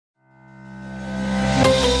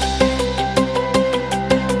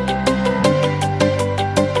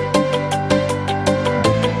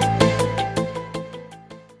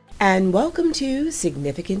and welcome to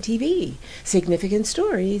Significant TV, Significant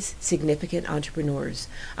Stories, Significant Entrepreneurs.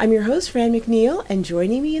 I'm your host, Fran McNeil, and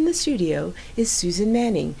joining me in the studio is Susan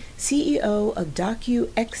Manning, CEO of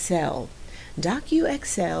DocuXcel.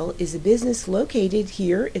 DocuXcel is a business located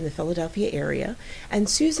here in the Philadelphia area, and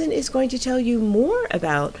Susan is going to tell you more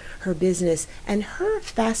about her business and her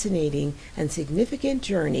fascinating and significant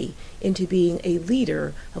journey into being a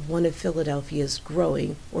leader of one of Philadelphia's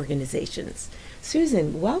growing organizations.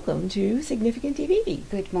 Susan, welcome to Significant TV.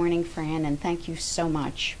 Good morning, Fran, and thank you so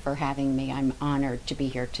much for having me. I'm honored to be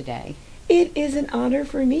here today. It is an honor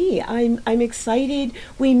for me. I'm excited.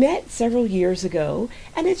 We met several years ago,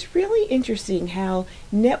 and it's really interesting how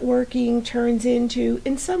networking turns into,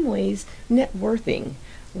 in some ways, networthing,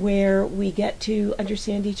 where we get to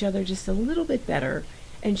understand each other just a little bit better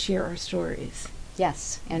and share our stories.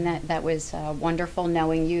 Yes, and that was wonderful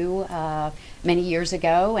knowing you many years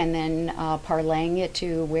ago and then parlaying it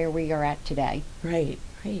to where we are at today. Right.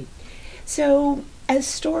 So, as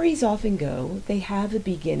stories often go, they have a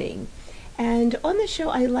beginning. And on the show,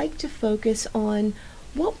 I like to focus on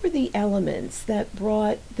what were the elements that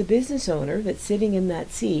brought the business owner that's sitting in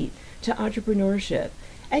that seat to entrepreneurship.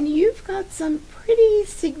 And you've got some pretty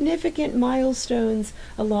significant milestones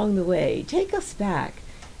along the way. Take us back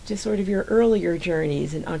to sort of your earlier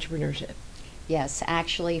journeys in entrepreneurship. Yes,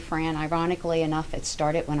 actually, Fran, ironically enough, it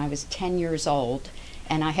started when I was 10 years old,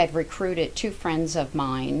 and I had recruited two friends of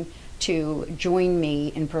mine to join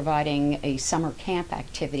me in providing a summer camp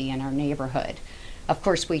activity in our neighborhood. Of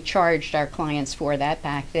course, we charged our clients for that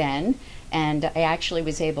back then, and I actually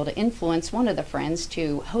was able to influence one of the friends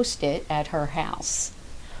to host it at her house.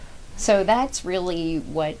 So that's really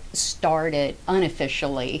what started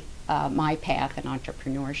unofficially my path in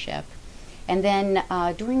entrepreneurship. And then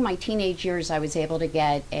during my teenage years, I was able to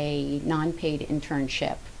get a non-paid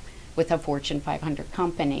internship with a Fortune 500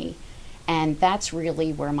 company. And that's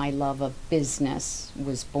really where my love of business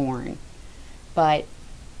was born. But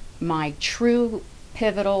my true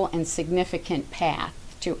pivotal and significant path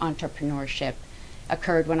to entrepreneurship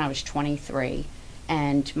occurred when I was 23.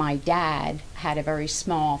 And my dad had a very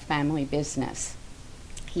small family business.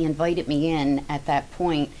 He invited me in at that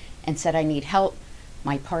point and said, I need help.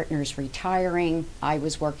 My partner's retiring. I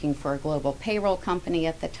was working for a global payroll company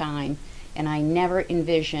at the time, and I never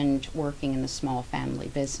envisioned working in the small family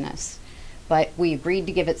business. But we agreed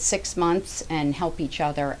to give it 6 months and help each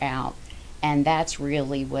other out. And that's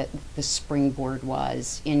really what the springboard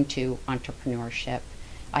was into entrepreneurship.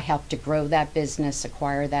 I helped to grow that business,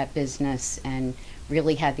 acquire that business, and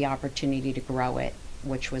really had the opportunity to grow it,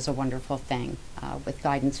 which was a wonderful thing, with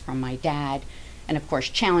guidance from my dad, and of course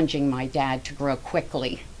challenging my dad to grow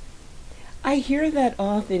quickly. I hear that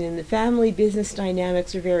often, and the family business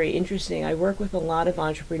dynamics are very interesting. I work with a lot of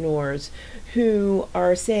entrepreneurs who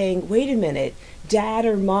are saying, wait a minute, dad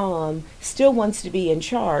or mom still wants to be in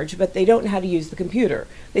charge, but they don't know how to use the computer.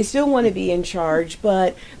 They still want to be in charge,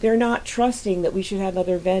 but they're not trusting that we should have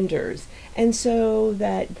other vendors. And so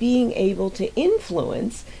that being able to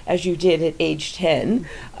influence, as you did at age 10,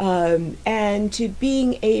 and to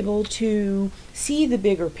being able to see the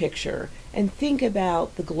bigger picture and think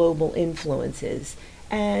about the global influences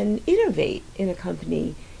and innovate in a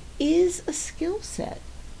company is a skill set.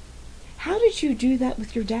 How did you do that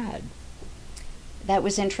with your dad? That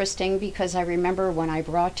was interesting because I remember when I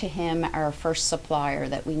brought to him our first supplier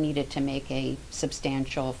that we needed to make a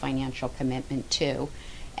substantial financial commitment to,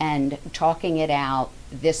 and talking it out,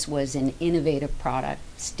 this was an innovative product,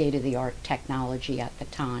 state-of-the-art technology at the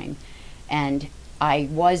time. And I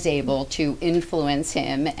was able to influence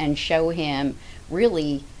him and show him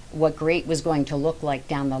really what great was going to look like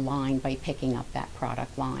down the line by picking up that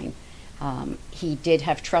product line. He did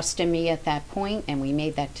have trust in me at that point, and we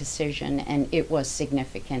made that decision, and it was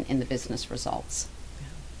significant in the business results.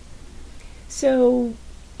 So,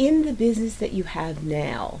 in the business that you have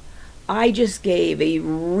now, I just gave a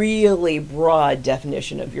really broad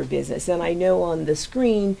definition of your business, and I know on the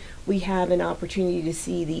screen we have an opportunity to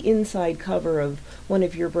see the inside cover of one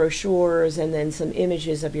of your brochures and then some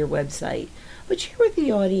images of your website. But share with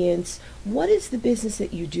the audience, what is the business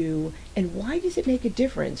that you do, and why does it make a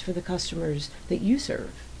difference for the customers that you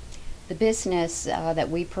serve? The business that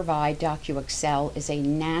we provide, DocuXcel, is a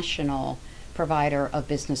national provider of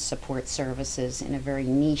business support services in a very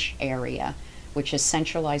niche area, which is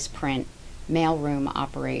centralized print, mailroom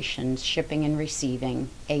operations, shipping and receiving,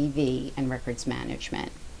 AV, and records management.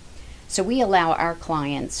 So we allow our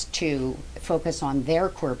clients to focus on their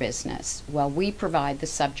core business while we provide the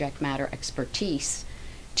subject matter expertise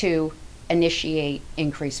to initiate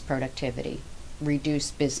increased productivity,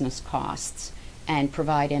 reduce business costs, and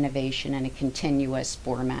provide innovation in a continuous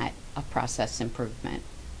format a process improvement.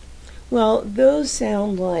 Well, those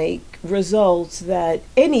sound like results that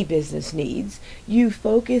any business needs. You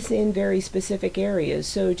focus in very specific areas.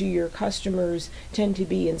 So, do your customers tend to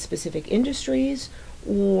be in specific industries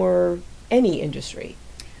or any industry?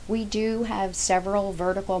 We do have several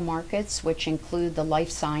vertical markets, which include the life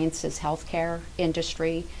sciences, healthcare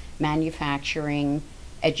industry, manufacturing,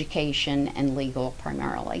 education, and legal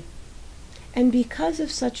primarily. And because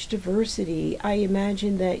of such diversity, I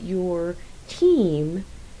imagine that your team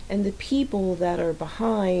and the people that are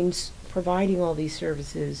behind providing all these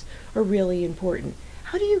services are really important.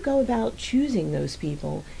 How do you go about choosing those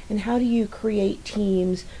people, and how do you create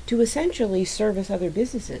teams to essentially service other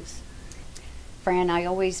businesses? Fran, I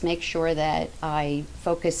always make sure that I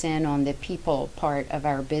focus in on the people part of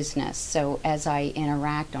our business. So as I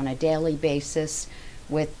interact on a daily basis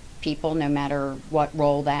with people, no matter what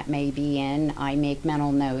role that may be in, I make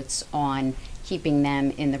mental notes on keeping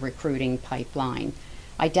them in the recruiting pipeline.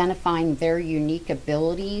 Identifying their unique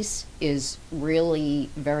abilities is really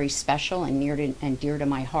very special and near to, and dear to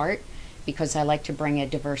my heart, because I like to bring a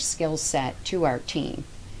diverse skill set to our team.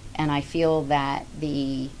 And I feel that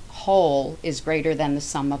the whole is greater than the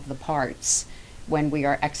sum of the parts when we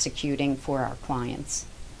are executing for our clients.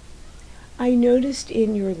 I noticed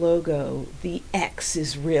in your logo the X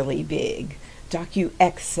is really big.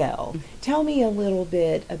 DocuXcel. Tell me a little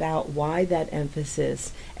bit about why that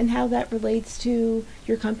emphasis and how that relates to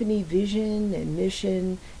your company vision and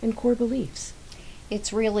mission and core beliefs.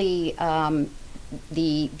 It's really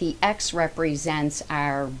the X represents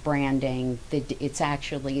our branding. It's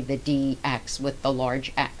actually the DX with the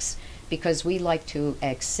large X, because we like to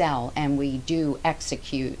excel and we do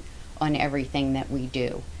execute on everything that we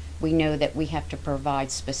do. We know that we have to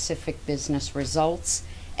provide specific business results,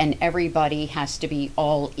 and everybody has to be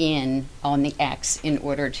all in on the X in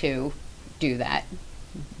order to do that.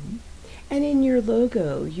 Mm-hmm. And in your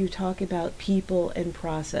logo, you talk about people and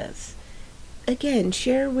process. Again,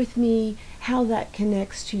 share with me how that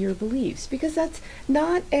connects to your beliefs, because that's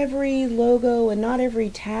not every logo and not every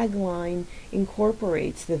tagline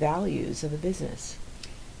incorporates the values of a business.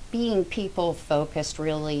 Being people focused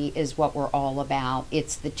really is what we're all about.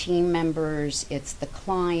 It's the team members, it's the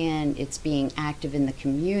client, it's being active in the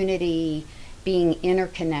community. Being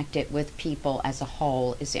interconnected with people as a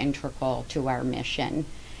whole is integral to our mission.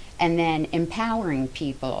 And then empowering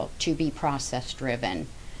people to be process driven,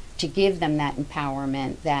 to give them that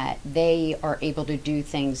empowerment that they are able to do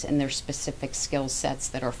things in their specific skill sets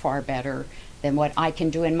that are far better than what I can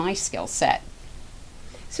do in my skill set.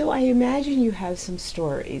 So I imagine you have some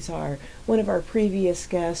stories. One of our previous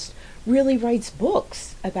guests really writes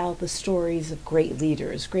books about the stories of great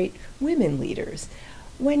leaders, great women leaders.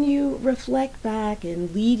 When you reflect back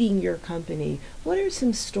in leading your company, what are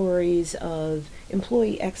some stories of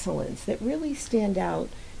employee excellence that really stand out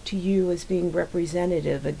to you as being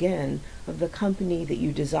representative, again, of the company that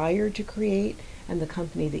you desired to create and the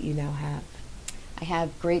company that you now have? I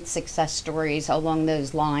have great success stories along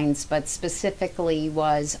those lines, but specifically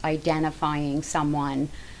was identifying someone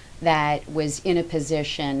that was in a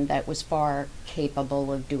position that was far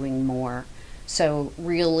capable of doing more. So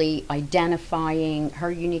really identifying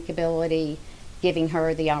her unique ability, giving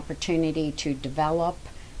her the opportunity to develop,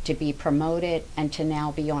 to be promoted, and to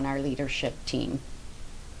now be on our leadership team.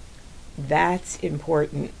 That's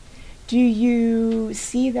important. Do you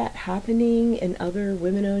see that happening in other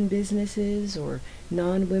women-owned businesses or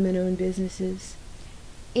non-women-owned businesses?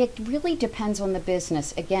 It really depends on the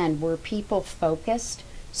business. Again, we're people focused,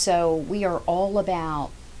 so we are all about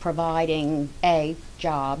providing A,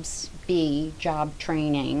 jobs, B, job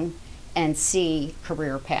training, and C,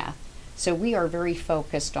 career path. So we are very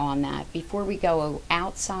focused on that. Before we go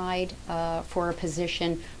outside for a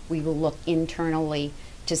position, we will look internally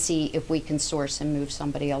to see if we can source and move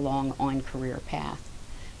somebody along on career path.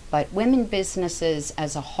 But women businesses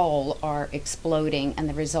as a whole are exploding and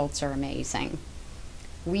the results are amazing.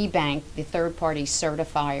 WeBank, the third-party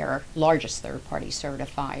certifier, largest third-party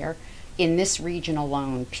certifier, in this region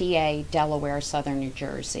alone, PA, Delaware, Southern New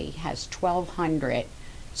Jersey, has 1,200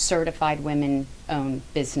 certified women-owned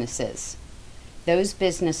businesses. Those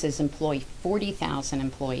businesses employ 40,000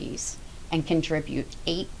 employees and contribute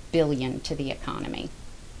 $8 billion to the economy.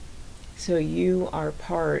 So you are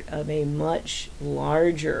part of a much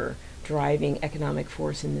larger driving economic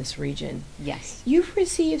force in this region. Yes. You've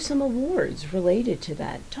received some awards related to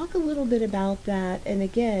that. Talk a little bit about that, and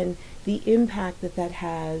again, the impact that that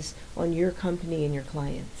has on your company and your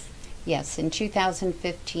clients. Yes, in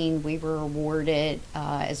 2015 we were awarded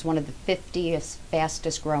as one of the 50th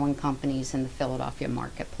fastest growing companies in the Philadelphia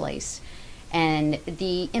marketplace. And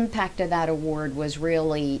the impact of that award was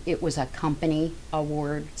really, it was a company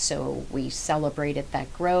award, so we celebrated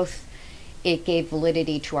that growth. It gave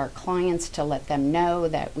validity to our clients to let them know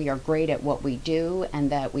that we are great at what we do and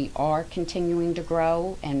that we are continuing to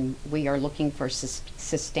grow, and we are looking for a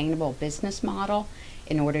sustainable business model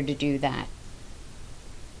in order to do that.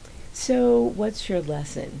 So what's your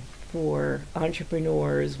lesson for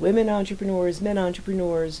entrepreneurs, women entrepreneurs, men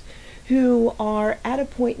entrepreneurs, who are at a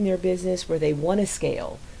point in their business where they want to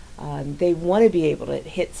scale? They want to be able to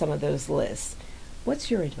hit some of those lists. What's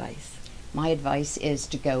your advice? My advice is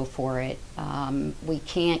to go for it. We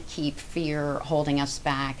can't keep fear holding us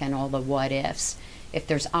back and all the what ifs. If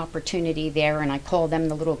there's opportunity there, and I call them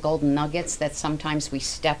the little golden nuggets that sometimes we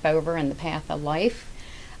step over in the path of life,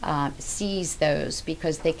 seize those,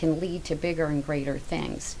 because they can lead to bigger and greater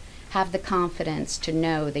things. Have the confidence to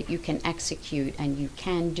know that you can execute and you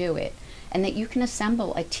can do it, and that you can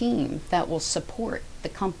assemble a team that will support the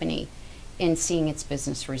company in seeing its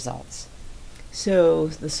business results. So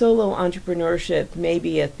the solo entrepreneurship may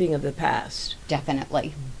be a thing of the past.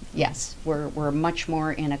 Definitely. Yes. We're much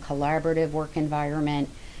more in a collaborative work environment.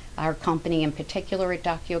 Our company in particular at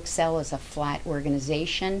DocuXcel is a flat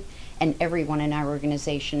organization, and everyone in our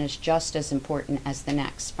organization is just as important as the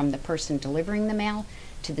next, from the person delivering the mail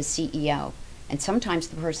to the CEO. And sometimes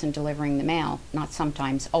the person delivering the mail, not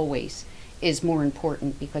sometimes, always, is more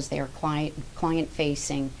important because they are client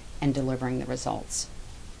facing and delivering the results.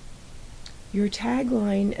 Your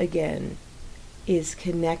tagline, again, is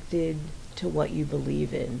connected to what you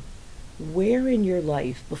believe in. Where in your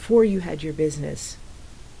life, before you had your business,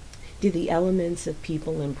 did the elements of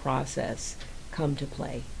people and process come to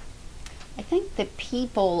play? I think the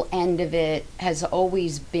people end of it has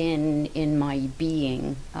always been in my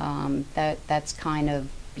being. That's kind of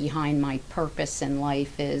behind my purpose in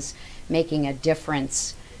life, is making a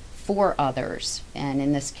difference for others, and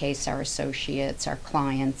in this case our associates, our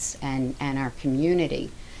clients, and our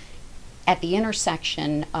community. At the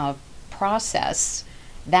intersection of process,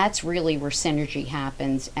 that's really where synergy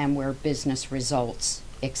happens and where business results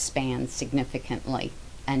expand significantly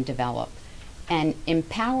and develop. And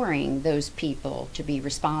empowering those people to be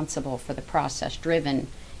responsible for the process-driven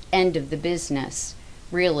end of the business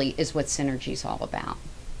really is what synergy is all about.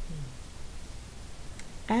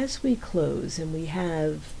 As we close, and we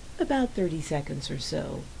have about 30 seconds or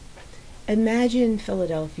so, imagine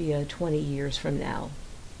Philadelphia 20 years from now.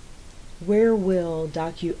 Where will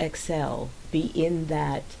DocuXcel be in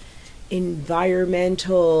that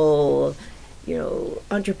environmental,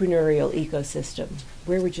 entrepreneurial ecosystem?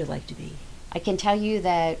 Where would you like to be? I can tell you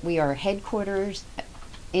that we are headquarters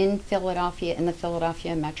in Philadelphia, in the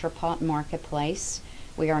Philadelphia metropolitan marketplace.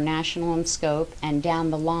 We are national in scope, and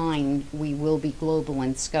down the line we will be global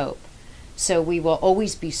in scope. So we will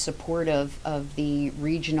always be supportive of the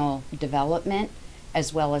regional development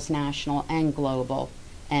as well as national and global,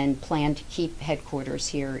 and plan to keep headquarters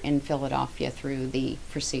here in Philadelphia through the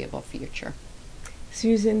foreseeable future.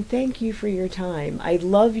 Susan, thank you for your time. I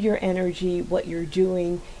love your energy. What you're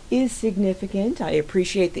doing is significant. I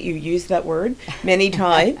appreciate that you use that word many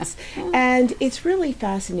times. And it's really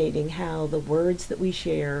fascinating how the words that we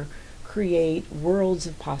share create worlds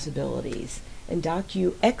of possibilities. And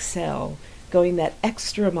DocuXcel going that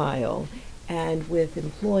extra mile, and with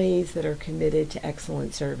employees that are committed to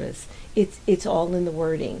excellent service. It's all in the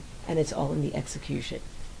wording, and it's all in the execution.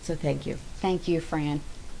 So thank you. Thank you, Fran.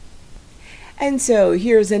 And so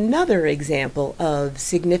here's another example of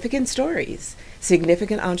significant stories,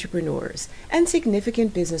 significant entrepreneurs, and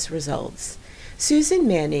significant business results. Susan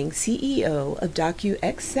Manning, CEO of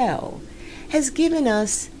DocuXcel, has given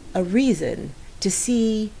us a reason to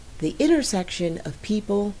see the intersection of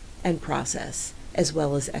people and process, as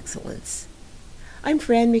well as excellence. I'm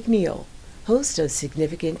Fran McNeil, host of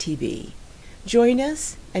Significant TV. Join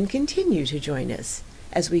us and continue to join us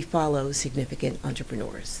as we follow significant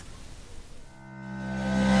entrepreneurs.